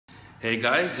Hey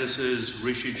guys, this is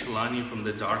Rishi Chilani from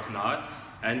The Dark Knot,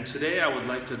 and today I would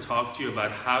like to talk to you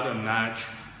about how to match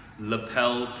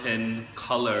lapel pin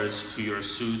colors to your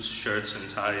suits, shirts, and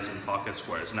ties and pocket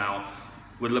squares. Now,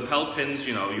 with lapel pins,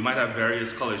 you might have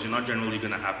various colors. You're not generally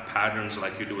going to have patterns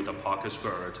like you do with a pocket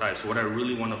square or a tie. So what I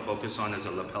really want to focus on is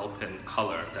a lapel pin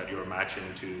color that you're matching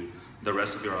to the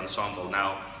rest of your ensemble.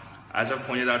 Now, as I've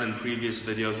pointed out in previous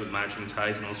videos with matching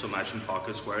ties and also matching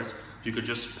pocket squares, if you could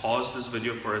just pause this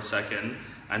video for a second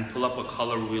and pull up a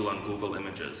color wheel on Google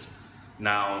Images.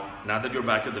 Now that you're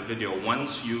back at the video,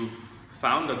 once you've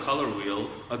found a color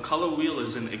wheel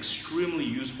is an extremely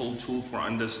useful tool for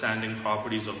understanding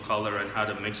properties of color and how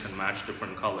to mix and match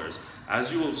different colors.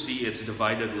 As you will see, it's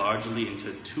divided largely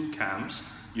into two camps.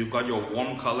 You've got your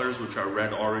warm colors, which are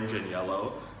red, orange, and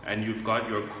yellow, and you've got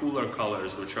your cooler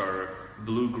colors, which are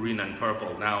blue, green, and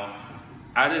purple. Now,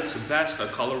 at its best, a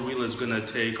color wheel is going to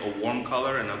take a warm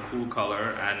color and a cool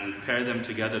color and pair them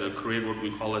together to create what we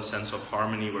call a sense of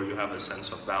harmony, where you have a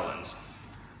sense of balance.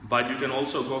 But you can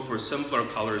also go for simpler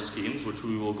color schemes, which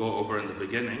we will go over in the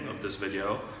beginning of this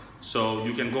video. So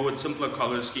you can go with simpler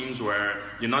color schemes where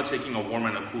you're not taking a warm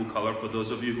and a cool color, for those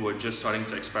of you who are just starting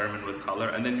to experiment with color,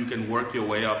 and then you can work your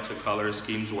way up to color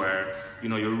schemes where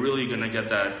you're really going to get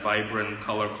that vibrant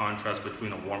color contrast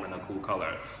between a warm and a cool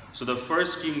color. So the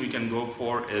first scheme we can go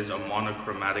for is a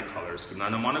monochromatic color scheme. Now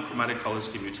in a monochromatic color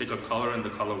scheme, you take a color in the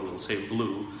color wheel, say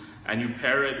blue, and you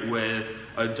pair it with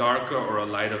a darker or a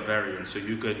lighter variant. So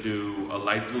you could do a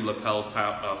light blue lapel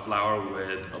flower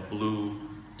with a blue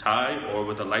tie, or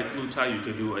with a light blue tie you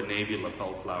could do a navy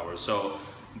lapel flower. So,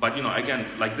 but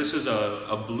again, like this is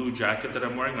a blue jacket that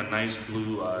I'm wearing, a nice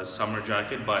blue summer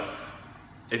jacket, but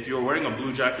if you're wearing a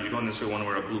blue jacket, you don't necessarily want to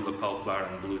wear a blue lapel flower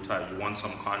and blue tie. You want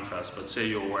some contrast. But say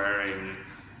you're wearing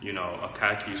a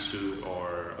khaki suit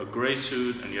or a gray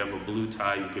suit and you have a blue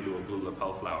tie, you could do a blue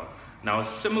lapel flower. Now a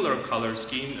similar color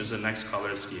scheme is the next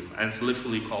color scheme, and it's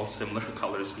literally called similar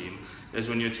color scheme, is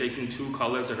when you're taking two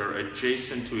colors that are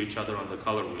adjacent to each other on the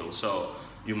color wheel. So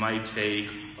you might take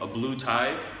a blue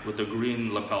tie with a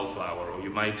green lapel flower, or you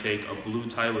might take a blue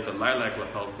tie with a lilac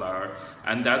lapel flower,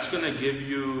 and that's going to give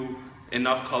you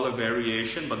enough color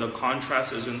variation, but the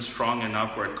contrast isn't strong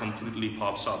enough where it completely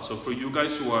pops up. So for you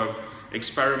guys who have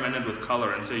experimented with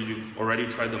color and say you've already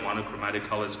tried the monochromatic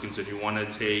color schemes and you want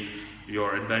to take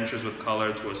your adventures with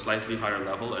color to a slightly higher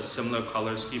level, a similar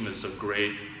color scheme is a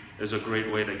great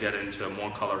way to get into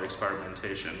more color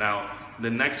experimentation. Now, the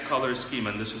next color scheme,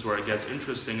 and this is where it gets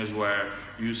interesting, is where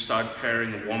you start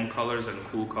pairing warm colors and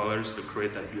cool colors to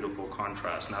create that beautiful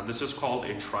contrast. Now, this is called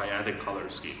a triadic color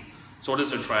scheme. So what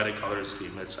is a triadic color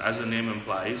scheme? It's, as the name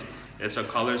implies, it's a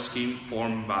color scheme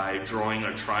formed by drawing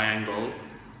a triangle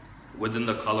within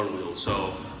the color wheel.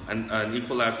 So an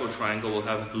equilateral triangle will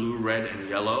have blue, red, and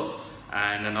yellow,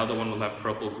 and another one will have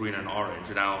purple, green, and orange.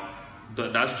 Now,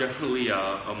 that's generally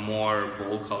a more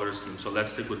bold color scheme, so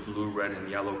let's stick with blue, red, and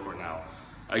yellow for now.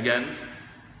 Again,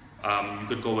 you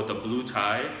could go with a blue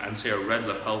tie and say a red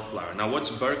lapel flower. Now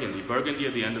what's burgundy? Burgundy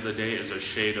at the end of the day is a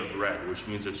shade of red, which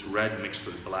means it's red mixed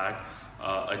with black.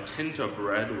 A tint of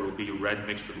red will be red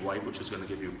mixed with white, which is going to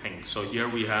give you pink. So here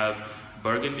we have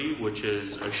burgundy, which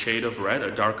is a shade of red,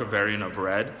 a darker variant of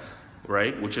red,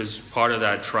 right? Which is part of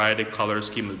that triadic color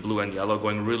scheme with blue and yellow,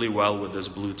 going really well with this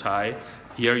blue tie.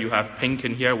 Here you have pink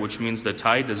in here, which means the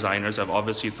tie designers have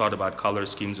obviously thought about color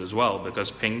schemes as well, because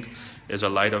pink is a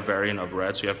lighter variant of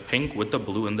red. So you have pink with the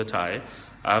blue in the tie.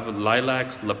 I have a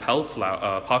lilac lapel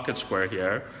pocket square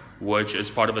here, which is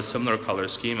part of a similar color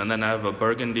scheme. And then I have a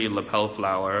burgundy lapel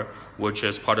flower, which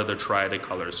is part of the triadic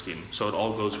color scheme. So it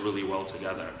all goes really well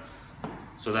together.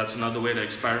 So that's another way to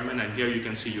experiment. And here you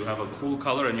can see you have a cool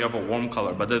color and you have a warm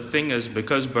color. But the thing is,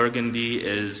 because burgundy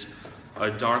is a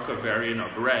darker variant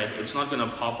of red, it's not going to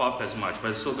pop off as much,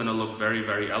 but it's still going to look very,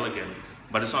 very elegant.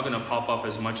 But it's not going to pop off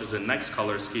as much as the next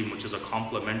color scheme, which is a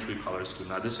complementary color scheme.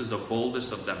 Now this is the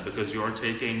boldest of them, because you're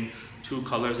taking two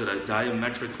colors that are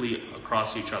diametrically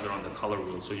across each other on the color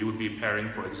wheel. So you would be pairing,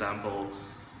 for example,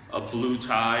 a blue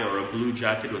tie or a blue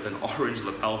jacket with an orange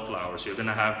lapel flower. So you're going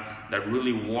to have that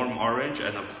really warm orange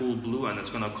and a cool blue, and it's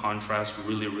going to contrast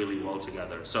really, really well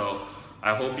together. So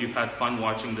I hope you've had fun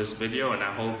watching this video, and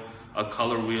I hope a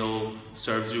color wheel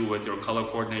serves you with your color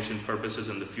coordination purposes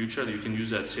in the future. You can use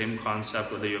that same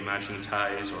concept whether you're matching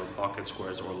ties or pocket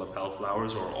squares or lapel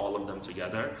flowers or all of them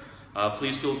together.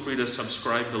 Please feel free to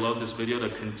subscribe below this video to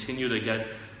continue to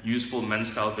get useful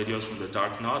men's style videos from The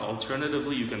Dark Knot.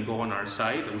 Alternatively, you can go on our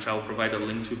site, which I'll provide a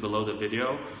link to below the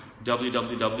video,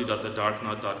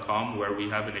 www.thedarkknot.com, where we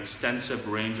have an extensive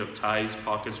range of ties,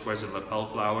 pocket squares, and lapel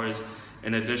flowers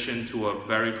in addition to a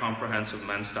very comprehensive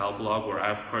men's style blog where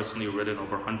I've personally written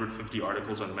over 150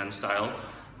 articles on men's style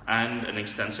and an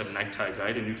extensive necktie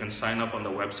guide. And you can sign up on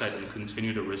the website and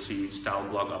continue to receive style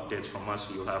blog updates from us.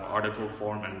 You'll have article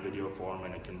form and video form,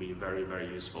 and it can be very, very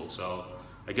useful. So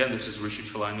again, this is Rishi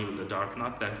Chalani with The Dark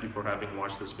Knot. Thank you for having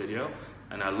watched this video,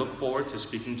 and I look forward to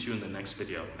speaking to you in the next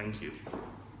video. Thank you.